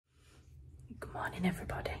Morning,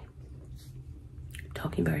 everybody. I'm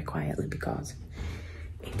talking very quietly because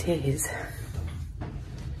it is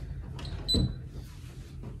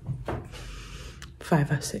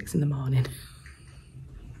 5 or 6 in the morning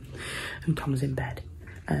and Tom's in bed.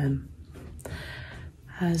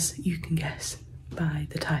 As you can guess by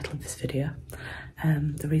the title of this video,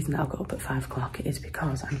 the reason that I'll go up at 5 o'clock is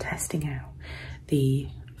because I'm testing out the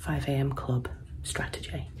 5 AM club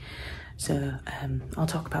strategy. So I'll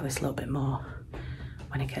talk about this a little bit more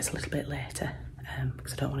when it gets a little bit later,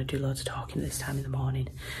 because I don't want to do loads of talking at this time in the morning.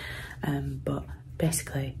 But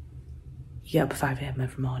basically, you get up at 5 AM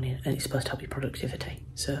every morning and it's supposed to help your productivity.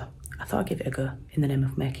 So I thought I'd give it a go in the name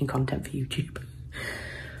of making content for YouTube.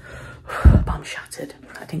 But I'm shattered.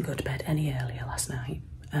 I didn't go to bed any earlier last night.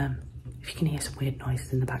 If you can hear some weird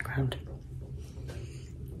noises in the background,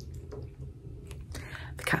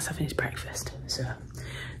 the cat's having his breakfast, so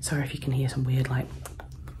sorry if you can hear some weird like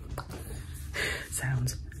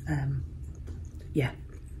sounds. Yeah.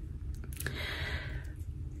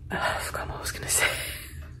 I forgot what I was gonna say.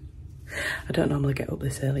 I don't normally get up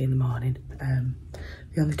this early in the morning.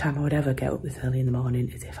 The only time I would ever get up this early in the morning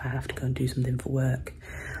is if I have to go and do something for work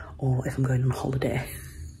or if I'm going on holiday.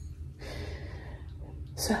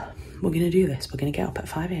 So we're going to do this. We're going to get up at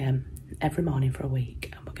 5 AM every morning for a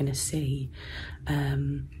week and we're going to see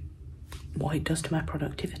what it does to my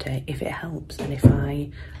productivity, if it helps and if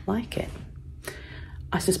I like it.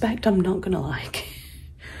 I suspect I'm not going to like it,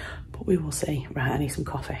 but we will see. Right, I need some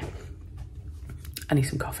coffee. I need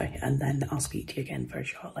some coffee and then I'll speak to you again very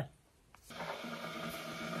shortly.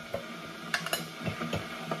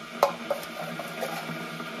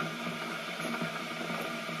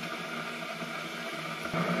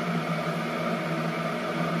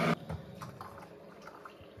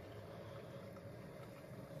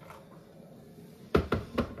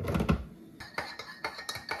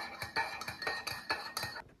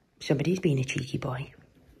 Somebody's been a cheeky boy.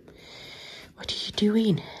 What are you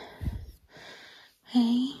doing?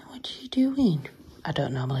 Hey, what are you doing? I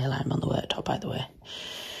don't normally allow him on the worktop, by the way.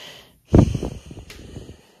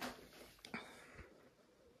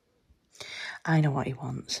 I know what he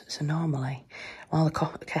wants. So normally, while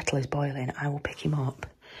the kettle is boiling, I will pick him up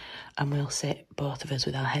and we'll sit both of us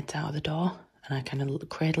with our heads out of the door and I kind of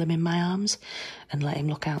cradle him in my arms and let him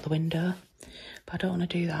look out the window. But I don't want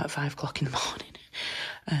to do that at 5 o'clock in the morning.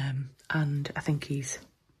 And I think he's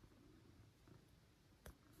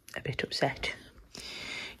a bit upset.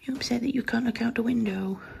 You upset that you can't look out the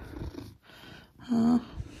window? Oh.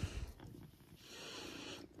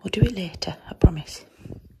 We'll do it later, I promise.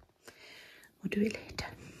 We'll do it later.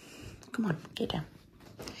 Come on, get down.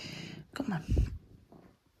 Come on.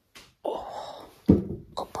 Oh,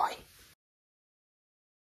 good boy.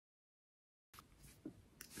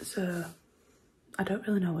 So, I don't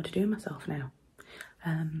really know what to do with myself now.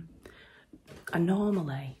 I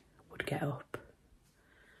normally would get up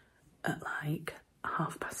at like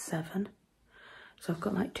 7:30. So I've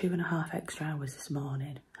got like 2.5 extra hours this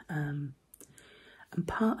morning. And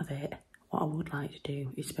part of it, what I would like to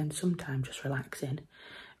do is spend some time just relaxing,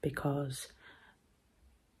 because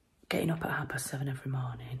getting up at 7:30 every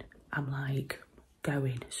morning, I'm like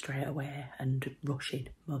going straight away and rushing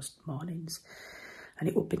most mornings. And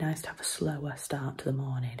it would be nice to have a slower start to the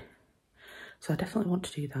morning. So I definitely want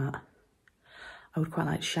to do that. I would quite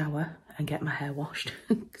like to shower and get my hair washed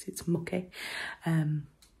because it's mucky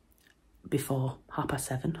before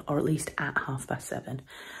 7:30, or at least at 7:30.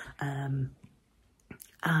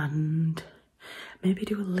 And maybe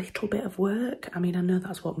do a little bit of work. I mean, I know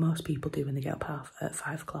that's what most people do when they get up at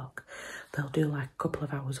 5 o'clock. They'll do like a couple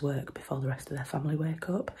of hours work before the rest of their family wake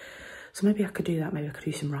up. So maybe I could do that. Maybe I could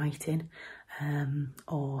do some writing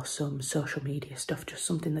or some social media stuff, just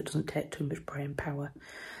something that doesn't take too much brain power.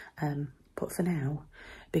 But for now,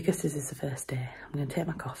 because this is the first day, I'm going to take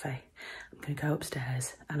my coffee, I'm going to go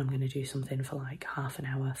upstairs and I'm going to do something for like half an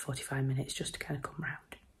hour, 45 minutes, just to kind of come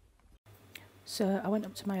round. So I went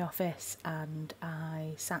up to my office and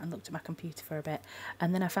I sat and looked at my computer for a bit,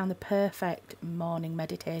 and then I found the perfect morning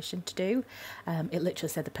meditation to do. It literally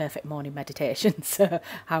said the perfect morning meditation, so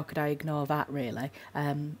how could I ignore that, really?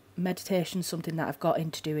 Meditation's something that I've got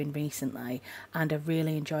into doing recently and I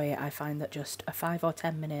really enjoy it. I find that just a 5 or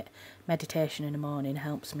 10 minute meditation in the morning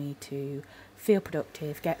helps me to feel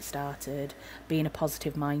productive, get started, be in a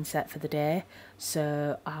positive mindset for the day.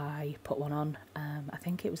 So I put one on. I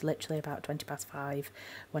think it was literally about 5:20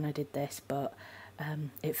 when I did this, but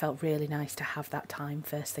it felt really nice to have that time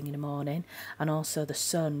first thing in the morning. And also the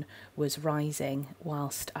sun was rising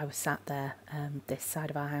whilst I was sat there. This side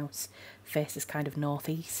of our house faces kind of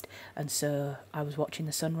northeast, and so I was watching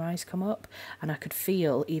the sunrise come up, and I could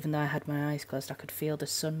feel, even though I had my eyes closed, I could feel the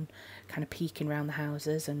sun kind of peeking around the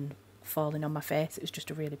houses and falling on my face. It was just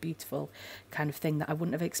a really beautiful kind of thing that I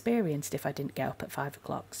wouldn't have experienced if I didn't get up at 5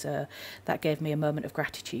 o'clock. So that gave me a moment of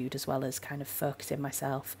gratitude, as well as kind of focusing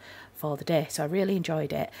myself for the day. So I really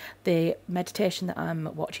enjoyed it. The meditation that I'm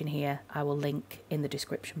watching here, I will link in the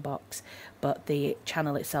description box, but the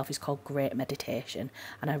channel itself is called Great Meditation,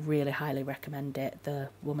 and I really highly recommend it. The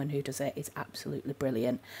woman who does it is absolutely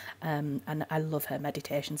brilliant, and I love her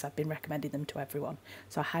meditations. I've been recommending them to everyone,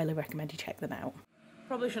 so I highly recommend you check them out.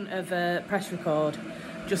 Probably shouldn't have pressed record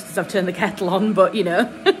just as I've turned the kettle on, but you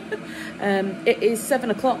know. It is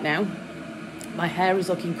 7 o'clock now. My hair is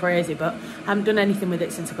looking crazy, but I haven't done anything with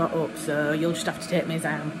it since I got up, so you'll just have to take me as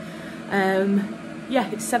I am.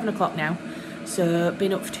 Yeah, it's 7 o'clock now, so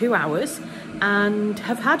been up for 2 hours and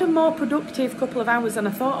have had a more productive couple of hours than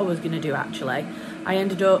I thought I was going to do, actually. I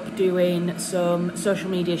ended up doing some social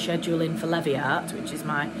media scheduling for Leviart, which is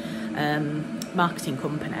my marketing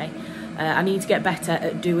company. I need to get better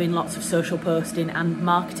at doing lots of social posting and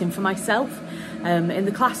marketing for myself. In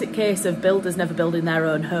the classic case of builders never building their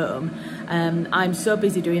own home, I'm so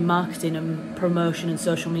busy doing marketing and promotion and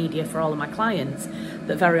social media for all of my clients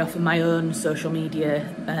that very often my own social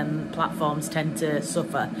media platforms tend to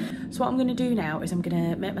suffer. So what I'm going to do now is I'm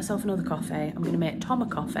going to make myself another coffee, I'm going to make Tom a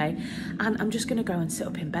coffee, and I'm just going to go and sit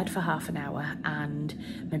up in bed for half an hour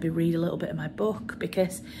and maybe read a little bit of my book,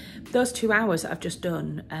 because those 2 hours that I've just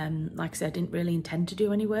done, like I said, I didn't really intend to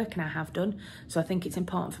do any work, and I have done. So I think it's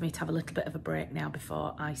important for me to have a little bit of a break now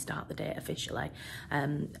before I start the day officially.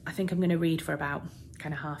 I think I'm going to read for about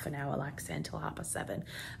kind of half an hour, like I say, until 7:30,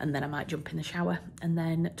 and then I might jump in the shower, and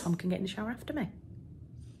then Tom can get in the shower after me.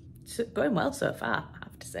 It's going well so far, I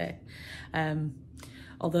have to say.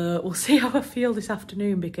 Although we'll see how I feel this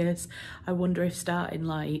afternoon, because I wonder if starting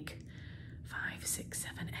like 5, 6,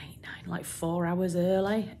 7, 8, 9, like 4 hours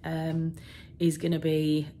early is going to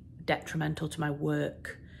be detrimental to my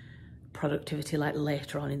work productivity like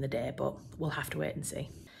later on in the day, but we'll have to wait and see.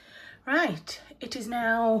 Right, it is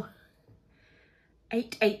now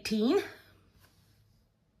 8:18.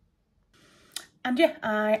 And yeah,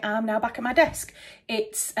 I am now back at my desk.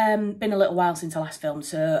 It's been a little while since I last filmed,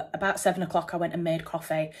 so about 7 o'clock I went and made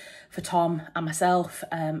coffee for Tom and myself.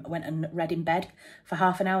 Went and read in bed for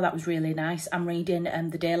half an hour. That was really nice. I'm reading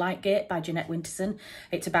The Daylight Gate by Jeanette Winterson.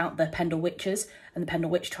 It's about the Pendle Witches and the Pendle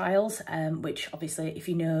Witch Trials, which obviously, if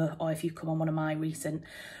you know, or if you come on one of my recent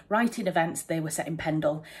writing events, they were set in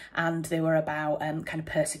Pendle, and they were about kind of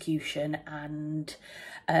persecution and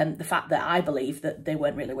the fact that I believe that they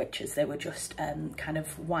weren't really witches. They were just kind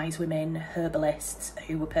of wise women, herbalists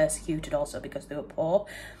who were persecuted also because they were poor.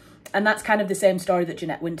 And that's kind of the same story that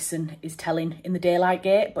Jeanette Winterson is telling in The Daylight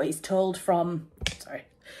Gate, but it's told from,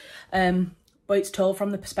 but it's told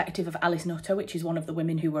from the perspective of Alice Nutter, which is one of the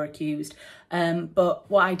women who were accused. But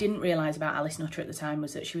what I didn't realise about Alice Nutter at the time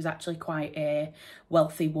was that she was actually quite a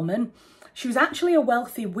wealthy woman. She was actually a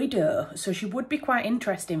wealthy widow, so she would be quite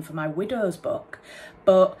interesting for my widow's book,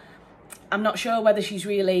 but I'm not sure whether she's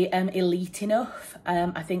really elite enough.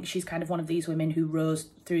 I think she's kind of one of these women who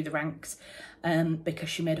rose through the ranks because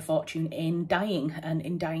she made a fortune in dyeing, and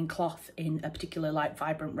in dyeing cloth in a particular like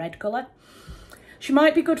vibrant red colour. She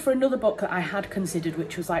might be good for another book that I had considered,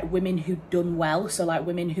 which was like women who'd done well. So like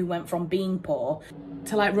women who went from being poor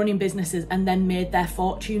to like running businesses and then made their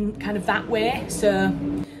fortune kind of that way.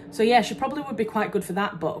 So yeah, she probably would be quite good for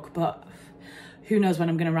that book, but who knows when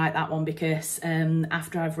I'm going to write that one, because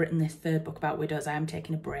after I've written this third book about widows, I am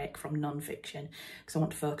taking a break from non-fiction because I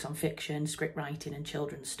want to focus on fiction, script writing and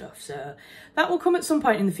children's stuff. So that will come at some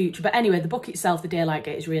point in the future. But anyway, the book itself, The Daylight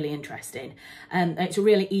Gate, is really interesting. It's a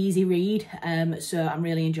really easy read, so I'm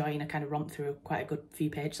really enjoying. I kind of romped through quite a good few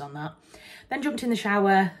pages on that. Then jumped in the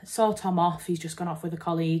shower, saw Tom off. He's just gone off with a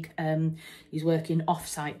colleague. He's working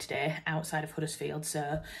off-site today outside of Huddersfield.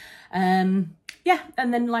 So yeah,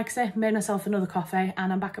 and then like I say, made myself another coffee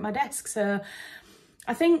and I'm back at my desk. So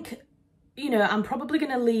I think, you know, I'm probably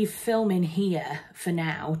going to leave filming here for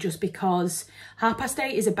now, just because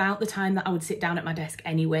 8:30 is about the time that I would sit down at my desk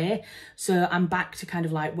anyway. So I'm back to kind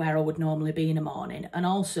of like where I would normally be in the morning. And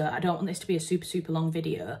also I don't want this to be a super long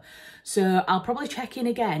video. So I'll probably check in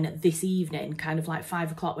again this evening, kind of like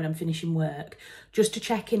 5 o'clock when I'm finishing work, just to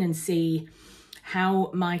check in and see how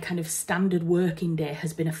my kind of standard working day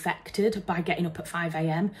has been affected by getting up at 5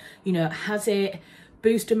 AM. You know, has it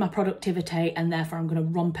boosted my productivity and therefore I'm going to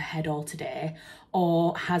romp ahead all today?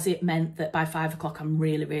 Or has it meant that by 5 o'clock I'm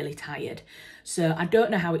really, really tired? So I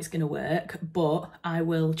don't know how it's going to work, but I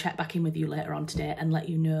will check back in with you later on today and let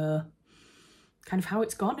you know kind of how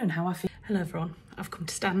it's gone and how I feel. Hello everyone, I've come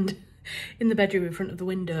to stand in the bedroom in front of the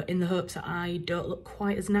window in the hopes that I don't look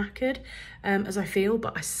quite as knackered as I feel,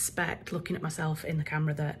 but I suspect looking at myself in the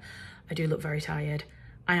camera that I do look very tired.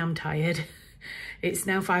 I am tired. It's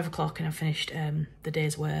now 5 o'clock and I've finished the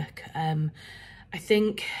day's work. I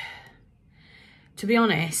think, to be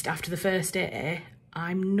honest, after the first day,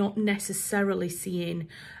 I'm not necessarily seeing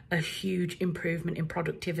a huge improvement in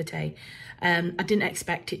productivity. I didn't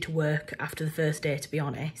expect it to work after the first day, to be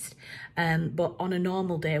honest. But on a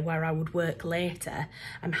normal day where I would work later,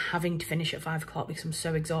 I'm having to finish at 5 o'clock because I'm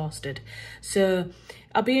so exhausted. So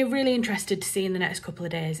I'll be really interested to see in the next couple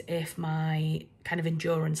of days if my kind of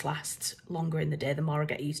endurance lasts longer in the day, the more I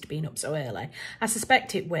get used to being up so early. I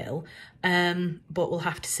suspect it will, but we'll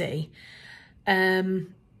have to see.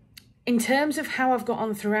 In terms of how I've got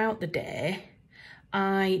on throughout the day,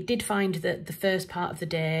 I did find that the first part of the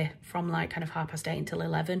day from like kind of 8:30 until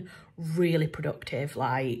 11, really productive,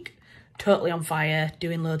 like totally on fire,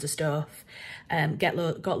 doing loads of stuff, got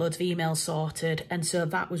loads of emails sorted. And so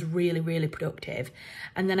that was really, really productive.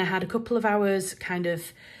 And then I had a couple of hours kind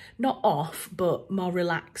of not off, but more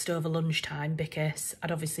relaxed over lunchtime because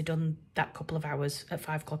I'd obviously done that couple of hours at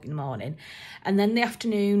 5 o'clock in the morning. And then the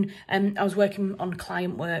afternoon, I was working on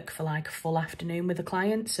client work for like a full afternoon with a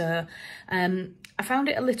client. So I found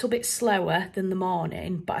it a little bit slower than the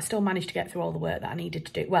morning, but I still managed to get through all the work that I needed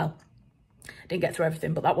to do. Well, didn't get through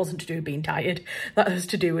everything, but that wasn't to do with being tired. That was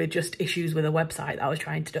to do with just issues with a website that I was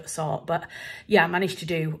trying to sort. But yeah, I managed to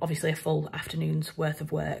do obviously a full afternoon's worth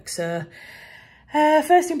of work. So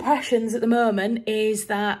first impressions at the moment is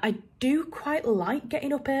that I do quite like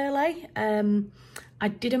getting up early. I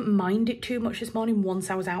didn't mind it too much this morning once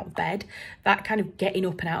I was out of bed. That kind of getting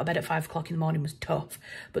up and out of bed at 5 o'clock in the morning was tough.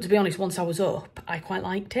 But to be honest, once I was up, I quite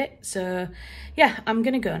liked it. So yeah, I'm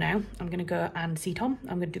going to go now. I'm going to go and see Tom.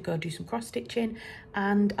 I'm going to go do some cross stitching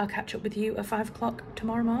and I'll catch up with you at 5 o'clock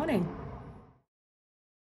tomorrow morning.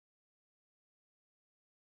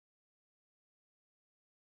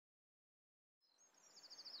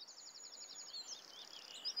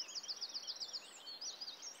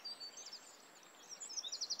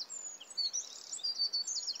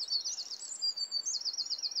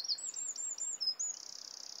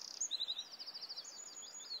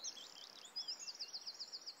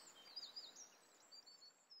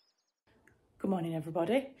 Good morning,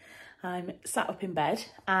 everybody. I'm sat up in bed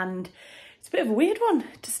and it's a bit of a weird one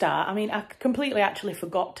to start. I mean, I completely actually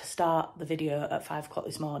forgot to start the video at 5 o'clock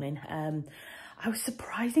this morning. I was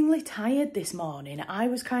surprisingly tired this morning. I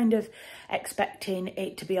was kind of expecting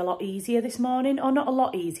it to be a lot easier this morning, or not a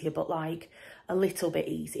lot easier, but like a little bit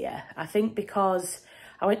easier. I think because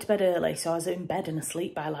I went to bed early, so I was in bed and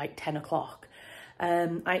asleep by like 10 o'clock.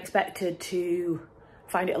 I expected to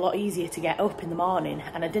find it a lot easier to get up in the morning,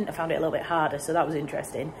 and I didn't. I found it a little bit harder, so that was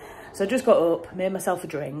interesting. So I just got up, made myself a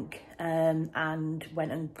drink, and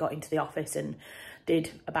went and got into the office and done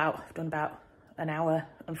about an hour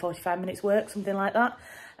and 45 minutes work, something like that.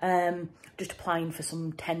 Just applying for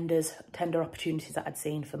some tender opportunities that I'd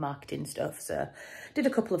seen for marketing stuff. So did a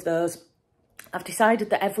couple of those. I've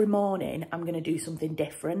decided that every morning I'm going to do something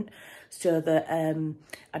different so that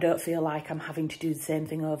I don't feel like I'm having to do the same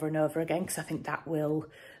thing over and over again, because I think that will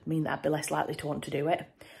mean that I'd be less likely to want to do it.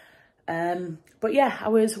 But yeah, I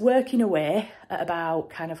was working away at about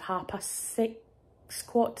kind of 6:30,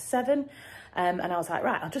 7:15, and I was like,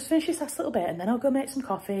 right, I'll just finish this last little bit and then I'll go make some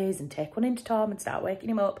coffees and take one into Tom and start waking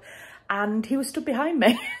him up. And he was stood behind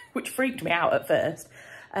me, which freaked me out at first.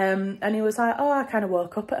 And he was like, oh, I kind of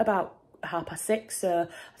woke up at about 6:30, so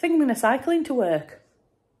I think I'm going to cycle into work.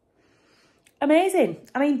 Amazing.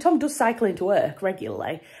 I mean, Tom does cycle into work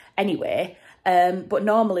regularly anyway, but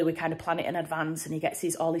normally we kind of plan it in advance and he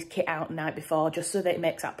gets all his kit out the night before, just so that it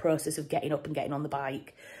makes that process of getting up and getting on the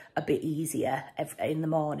bike a bit easier in the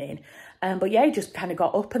morning. But yeah, he just kind of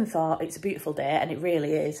got up and thought it's a beautiful day, and it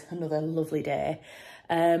really is another lovely day.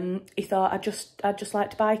 He thought I'd just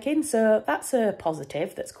like to bike in. So that's a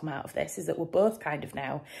positive that's come out of this, is that we're both kind of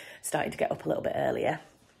now starting to get up a little bit earlier.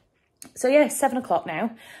 So yeah, 7 o'clock now.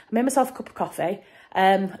 I made myself a cup of coffee.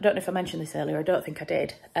 I don't know if I mentioned this earlier. I don't think I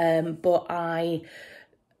did. But I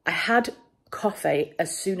had coffee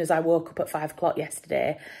as soon as I woke up at 5 o'clock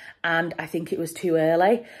yesterday, and I think it was too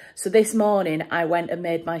early. So this morning I went and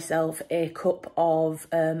made myself a cup of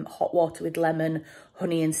hot water with lemon,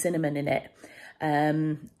 honey and cinnamon in it.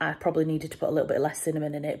 I probably needed to put a little bit less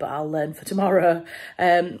cinnamon in it, but I'll learn for tomorrow.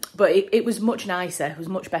 But it was much nicer. It was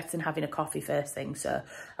much better than having a coffee first thing. So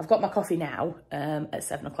I've got my coffee now at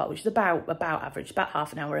 7 o'clock, which is about average, about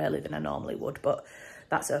half an hour earlier than I normally would, but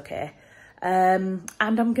that's okay. And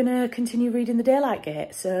I'm going to continue reading The Daylight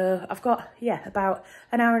Gate. So I've got, yeah, about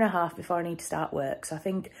an hour and a half before I need to start work. So I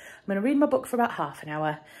think I'm going to read my book for about half an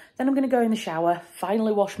hour. Then I'm going to go in the shower,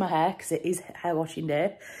 finally wash my hair because it is hair washing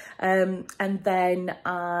day. And then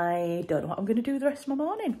I don't know what I'm going to do the rest of my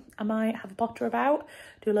morning. I might have a potter about,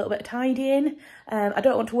 do a little bit of tidying. I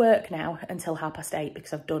don't want to work now until 8:30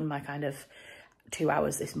 because I've done my kind of 2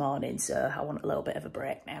 hours this morning. So I want a little bit of a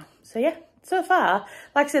break now. So yeah. So far,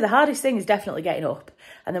 like I say, the hardest thing is definitely getting up.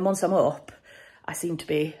 And then once I'm up, I seem to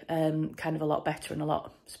be kind of a lot better and a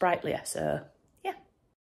lot sprightlier. So, yeah.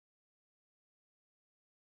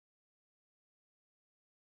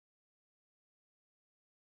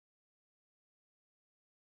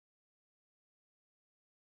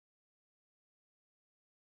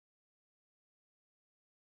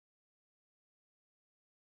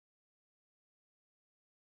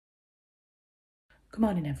 Good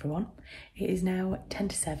morning, everyone. It is now 10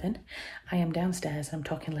 to 7. I am downstairs and I'm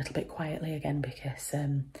talking a little bit quietly again because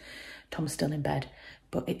Tom's still in bed,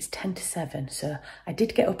 but it's 10 to 7. So I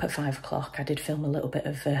did get up at 5 o'clock. I did film a little bit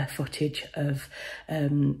of footage of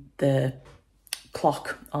the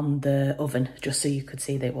clock on the oven, just so you could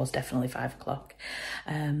see that it was definitely 5 o'clock.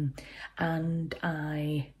 And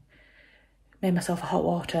I made myself a hot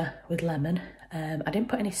water with lemon. I didn't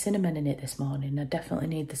put any cinnamon in it this morning. I definitely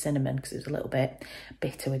need the cinnamon because it was a little bit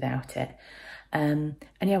bitter without it. And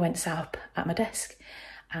yeah, I went sat up at my desk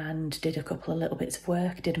and did a couple of little bits of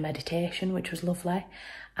work, did a meditation, which was lovely.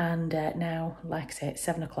 And now, like I say, it's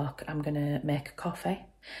 7 o'clock. I'm going to make a coffee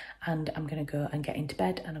and I'm going to go and get into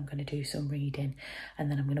bed and I'm going to do some reading. And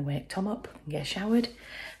then I'm going to wake Tom up and get showered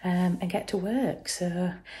and get to work.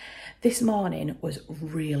 So this morning was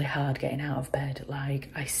really hard getting out of bed. Like,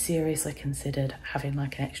 I seriously considered having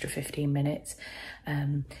like an extra 15 minutes.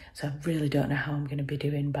 So I really don't know how I'm going to be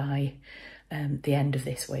doing by the end of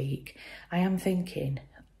this week. I am thinking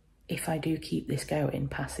if I do keep this going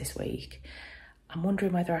past this week, I'm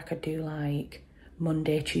wondering whether I could do like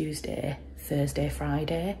Monday, Tuesday, Thursday,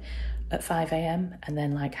 Friday at 5 AM and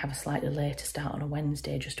then like have a slightly later start on a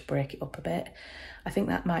Wednesday just to break it up a bit. I think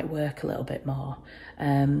that might work a little bit more.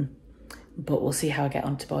 But we'll see how I get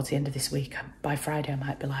on towards the end of this week. By Friday, I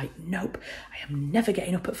might be like, nope, I am never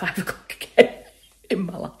getting up at 5 o'clock again in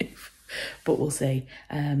my life. But we'll see.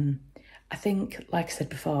 I think, like I said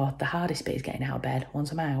before, the hardest bit is getting out of bed.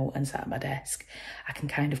 Once I'm out and sat at my desk, I can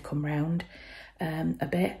kind of come round a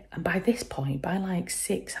bit. And by this point, by like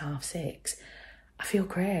 6, half 6, I feel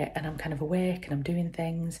great and I'm kind of awake and I'm doing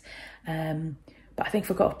things. But I think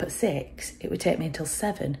if I got up at 6, it would take me until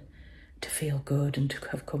 7 to feel good and to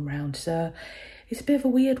have come round. So it's a bit of a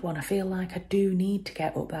weird one. I feel like I do need to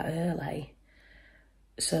get up that early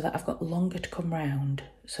so that I've got longer to come round,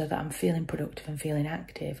 so that I'm feeling productive and feeling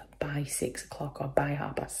active by 6 o'clock or by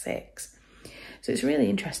 6:30. So it's a really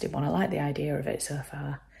interesting one. I like the idea of it so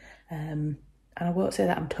far. And I won't say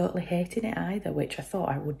that I'm totally hating it either, which I thought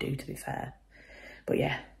I would do, to be fair. But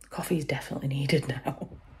yeah, coffee is definitely needed now.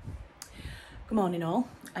 Good morning all.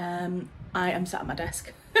 I am sat at my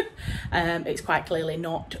desk. It's quite clearly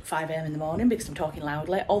not 5 AM in the morning because I'm talking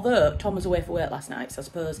loudly, although Tom was away for work last night, so I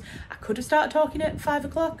suppose I could have started talking at 5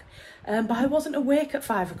 o'clock, but I wasn't awake at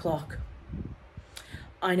 5 o'clock.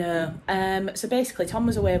 I know. So basically Tom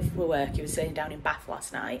was away for work. He was staying down in Bath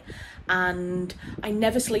last night and I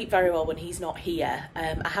never sleep very well when he's not here.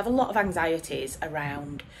 I have a lot of anxieties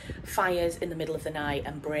around fires in the middle of the night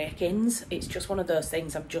and break-ins. It's just one of those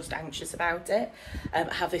things. I'm just anxious about it. I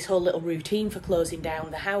have this whole little routine for closing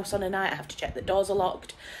down the house on a night. I have to check that doors are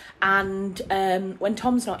locked. And when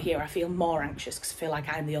Tom's not here, I feel more anxious because I feel like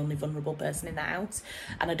I'm the only vulnerable person in the house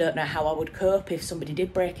and I don't know how I would cope if somebody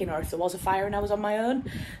did break in or if there was a fire and I was on my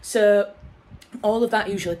own. So all of that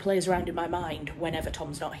usually plays around in my mind whenever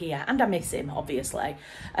Tom's not here, and I miss him, obviously.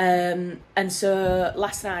 And so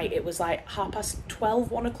last night it was like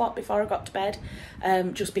 12:30, 1 o'clock before I got to bed,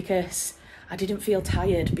 just because I didn't feel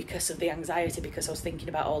tired because of the anxiety, because I was thinking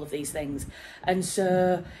about all of these things. And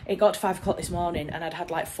so it got to 5 o'clock this morning and I'd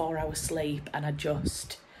had like 4 hours sleep and I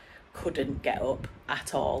just couldn't get up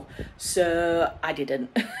at all. So I didn't.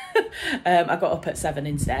 I got up at 7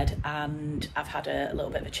 instead and I've had a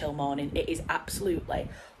little bit of a chill morning. It is absolutely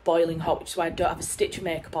boiling hot, which is why I don't have a stitch of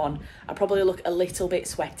makeup on. I probably look a little bit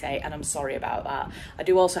sweaty and I'm sorry about that. I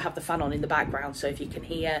do also have the fan on in the background, so if you can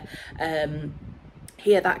hear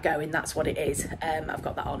hear that going, that's what it is. I've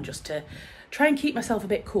got that on just to try and keep myself a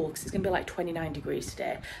bit cool because it's going to be like 29 degrees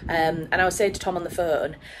today. And I was saying to Tom on the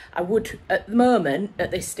phone, I would, at the moment,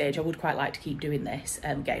 at this stage, I would quite like to keep doing this,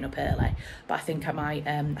 getting up early, but I think I might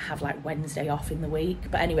have like Wednesday off in the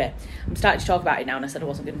week. But anyway, I'm starting to talk about it now, and I said I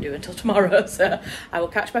wasn't going to do it until tomorrow, so I will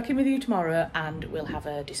catch back in with you tomorrow and we'll have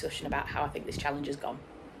a discussion about how I think this challenge has gone.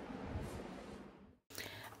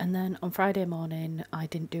 And then on Friday morning, I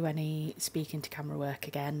didn't do any speaking to camera work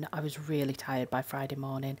again. I was really tired by Friday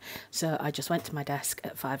morning, so I just went to my desk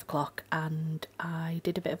at 5 o'clock and I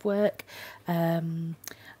did a bit of work.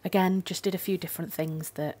 Again, just did a few different things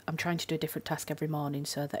that I'm trying to do a different task every morning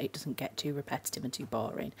so that it doesn't get too repetitive and too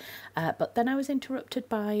boring. But then I was interrupted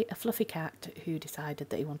by a fluffy cat who decided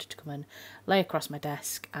that he wanted to come and lay across my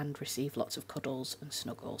desk and receive lots of cuddles and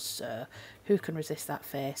snuggles. So who can resist that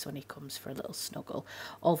face when he comes for a little snuggle?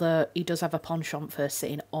 Although he does have a penchant for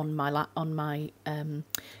sitting on my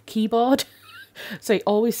keyboard. So he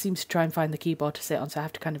always seems to try and find the keyboard to sit on, so I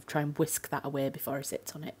have to kind of try and whisk that away before he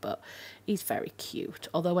sits on it. But he's very cute.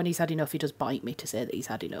 Although when he's had enough, he does bite me to say that he's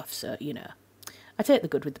had enough. So, you know, I take the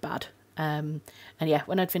good with the bad. And yeah,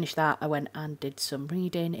 when I'd finished that, I went and did some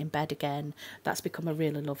reading in bed again. That's become a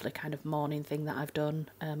really lovely kind of morning thing that I've done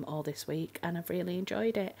all this week, and I've really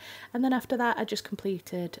enjoyed it. And then after that, I just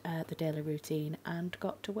completed the daily routine and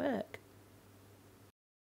got to work.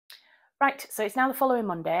 Right, so it's now the following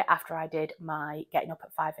Monday after I did my getting up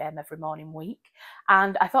at 5 a.m. every morning week,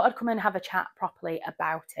 and I thought I'd come and have a chat properly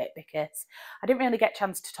about it because I didn't really get a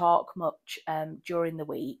chance to talk much during the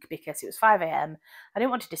week because it was 5 a.m. I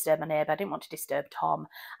didn't want to disturb my neighbour, I didn't want to disturb Tom,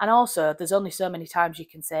 and also there's only so many times you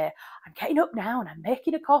can say, I'm getting up now and I'm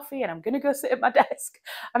making a coffee and I'm going to go sit at my desk,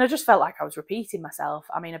 and I just felt like I was repeating myself.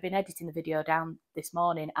 I mean, I've been editing the video down this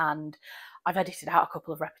morning and I've edited out a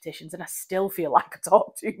couple of repetitions and I still feel like I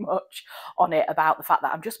talk too much on it about the fact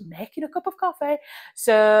that I'm just making a cup of coffee.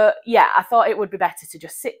 So yeah, I thought it would be better to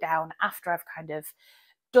just sit down after I've kind of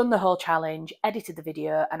done the whole challenge, edited the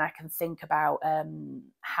video, and I can think about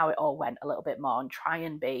how it all went a little bit more and try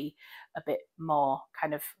and be a bit more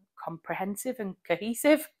kind of comprehensive and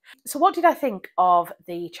cohesive. So what did I think of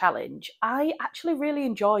the challenge? I actually really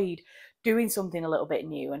enjoyed doing something a little bit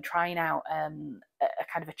new and trying out a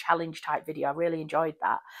kind of a challenge type video. I really enjoyed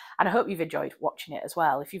that, and I hope you've enjoyed watching it as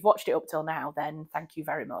well. If you've watched it up till now, then thank you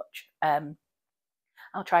very much.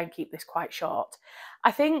 I'll try and keep this quite short.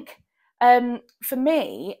 I think for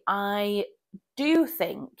me, I do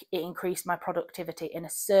think it increased my productivity in a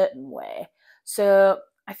certain way. So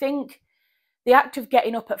I think the act of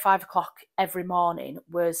getting up at 5 o'clock every morning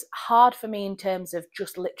was hard for me in terms of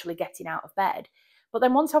just literally getting out of bed. But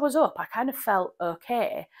then once I was up, I kind of felt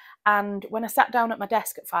okay. And when I sat down at my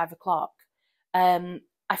desk at 5 o'clock,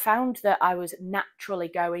 I found that I was naturally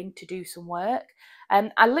going to do some work.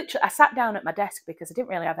 I sat down at my desk because I didn't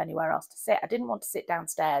really have anywhere else to sit. I didn't want to sit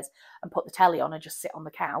downstairs and put the telly on and just sit on the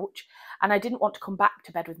couch. And I didn't want to come back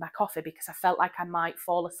to bed with my coffee because I felt like I might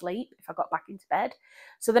fall asleep if I got back into bed.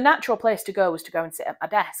 So the natural place to go was to go and sit at my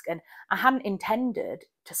desk. And I hadn't intended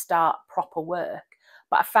to start proper work,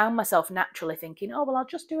 but I found myself naturally thinking, oh, well, I'll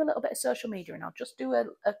just do a little bit of social media and I'll just do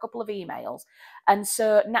a couple of emails. And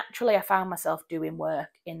so naturally, I found myself doing work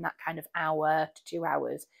in that kind of hour to 2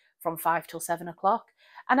 hours from 5 till 7 o'clock.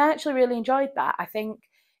 And I actually really enjoyed that. I think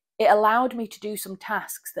it allowed me to do some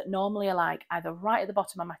tasks that normally are like either right at the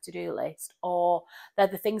bottom of my to-do list or they're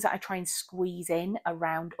the things that I try and squeeze in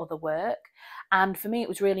around other work. And for me, it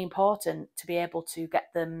was really important to be able to get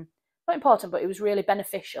them, not important, but it was really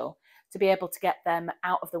beneficial to be able to get them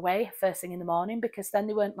out of the way first thing in the morning, because then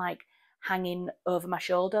they weren't like hanging over my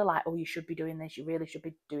shoulder like, oh, you should be doing this, you really should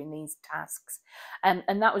be doing these tasks. And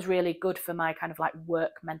that was really good for my kind of like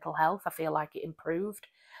work mental health. I feel like it improved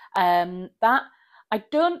that. I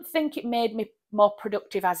don't think it made me more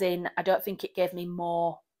productive, as in I don't think it gave me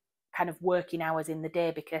more kind of working hours in the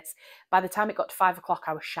day, because by the time it got to 5 o'clock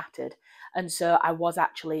I was shattered, and so I was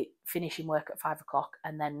actually finishing work at 5 o'clock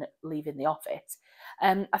and then leaving the office.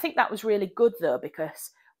 I think that was really good though,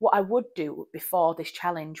 because what I would do before this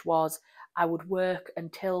challenge was I would work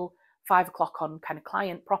until 5 o'clock on kind of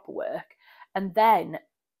client proper work, and then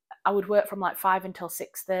I would work from like 5 until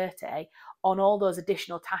 6:30 on all those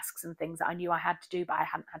additional tasks and things that I knew I had to do but I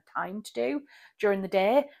hadn't had time to do during the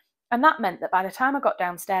day. And that meant that by the time I got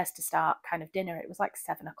downstairs to start kind of dinner, it was like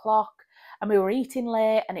 7 o'clock and we were eating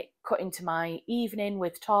late, and it cut into my evening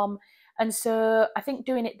with Tom. And so I think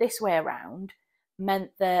doing it this way around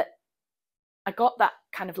meant that I got that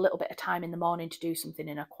kind of little bit of time in the morning to do something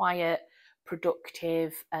in a quiet,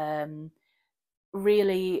 productive,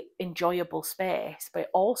 really enjoyable space. But it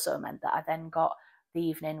also meant that I then got the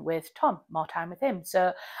evening with Tom, more time with him.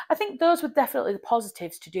 So I think those were definitely the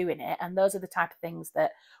positives to doing it, and those are the type of things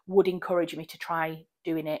that would encourage me to try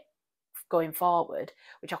doing it going forward,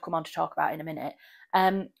 which I'll come on to talk about in a minute.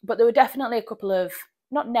 But there were definitely a couple of,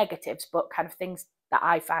 not negatives, but kind of things that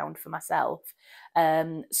I found for myself.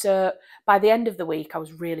 So by the end of the week, I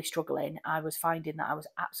was really struggling. I was finding that I was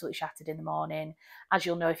absolutely shattered in the morning. As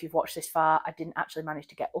you'll know, if you've watched this far, I didn't actually manage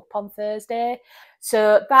to get up on Thursday.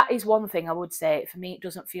 So that is one thing I would say. For me, it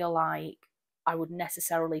doesn't feel like I would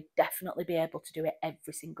necessarily definitely be able to do it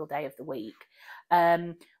every single day of the week.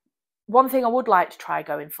 One thing I would like to try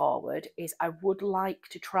going forward is I would like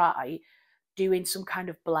to try doing some kind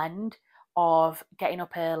of blend of getting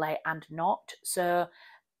up early and not. So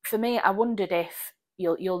for me, I wondered if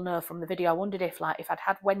you'll know from the video, I wondered if, like, if I'd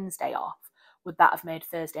had Wednesday off, would that have made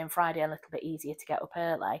Thursday and Friday a little bit easier to get up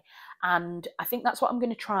early? And I think that's what I'm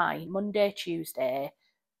going to try. Monday, Tuesday,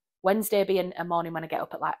 Wednesday being a morning when I get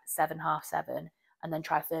up at like 7, half 7, and then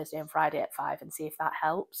try Thursday and Friday at 5 and see if that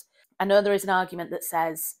helps. I know there is an argument that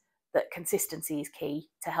says that consistency is key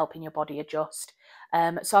to helping your body adjust.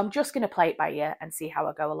 So I'm just going to play it by ear and see how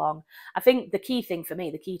I go along. I think the key thing for me,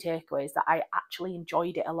 the key takeaway, is that I actually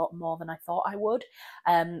enjoyed it a lot more than I thought I would.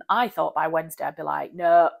 I thought by Wednesday I'd be like,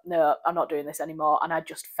 no, I'm not doing this anymore, and I'd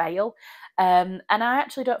just fail. And I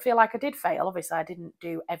actually don't feel like I did fail. Obviously, I didn't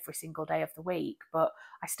do every single day of the week, but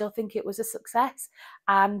I still think it was a success.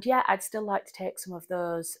 And yeah, I'd still like to take some of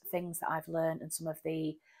those things that I've learned and some of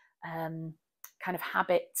the kind of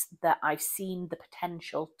habits that I've seen the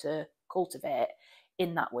potential to cultivate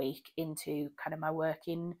in that week into kind of my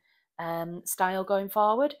working style going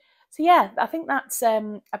forward. So yeah, I think that's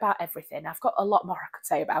about everything. I've got a lot more I could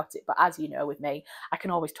say about it, but as you know with me, I can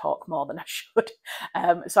always talk more than I should.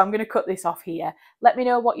 So I'm going to cut this off here. Let me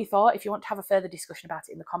know what you thought. If you want to have a further discussion about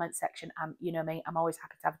it in the comments section, you know me, I'm always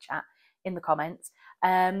happy to have a chat in the comments.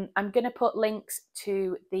 I'm going to put links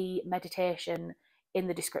to the meditation in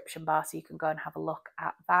the description bar so you can go and have a look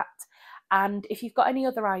at that. And if you've got any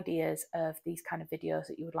other ideas of these kind of videos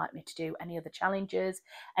that you would like me to do, any other challenges,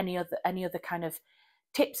 any other kind of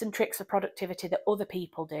tips and tricks for productivity that other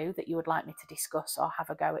people do that you would like me to discuss or have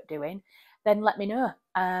a go at doing, then let me know.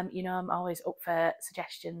 You know, I'm always up for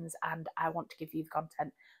suggestions, and I want to give you the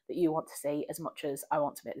content that you want to see as much as I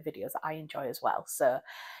want to make the videos that I enjoy as well. So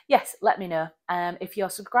yes, let me know. If you're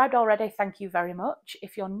subscribed already, thank you very much.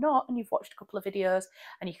 If you're not and you've watched a couple of videos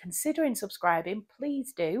and you're considering subscribing,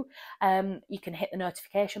 please do. You can hit the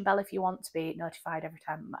notification bell if you want to be notified every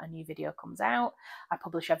time a new video comes out. I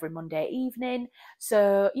publish every Monday evening.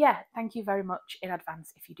 So yeah, thank you very much in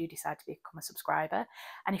advance if you do decide to become a subscriber.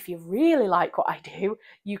 And if you really like what I do,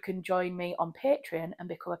 you can join me on Patreon and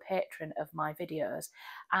become a patron of my videos.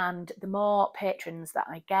 And the more patrons that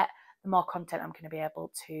I get, the more content I'm going to be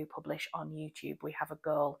able to publish on YouTube. We have a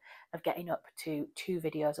goal of getting up to 2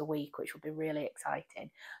 videos a week, which will be really exciting.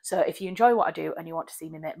 So if you enjoy what I do and you want to see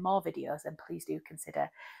me make more videos, then please do consider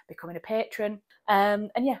becoming a patron. And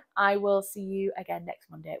yeah, I will see you again next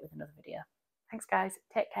Monday with another video. Thanks guys,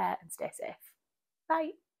 take care and stay safe.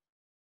 Bye.